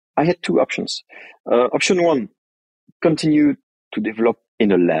I had two options. Option one, continue to develop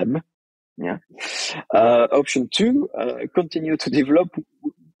in a lab. Yeah. Option two, continue to develop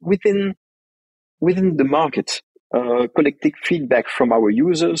within the market, collecting feedback from our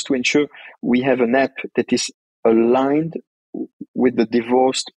users to ensure we have an app that is aligned with the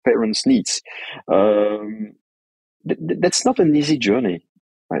divorced parents' needs. That's not an easy journey,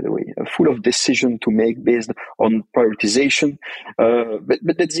 by the way, full of decision to make based on prioritization.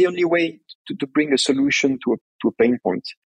 But that's the only way to bring a solution to a pain point.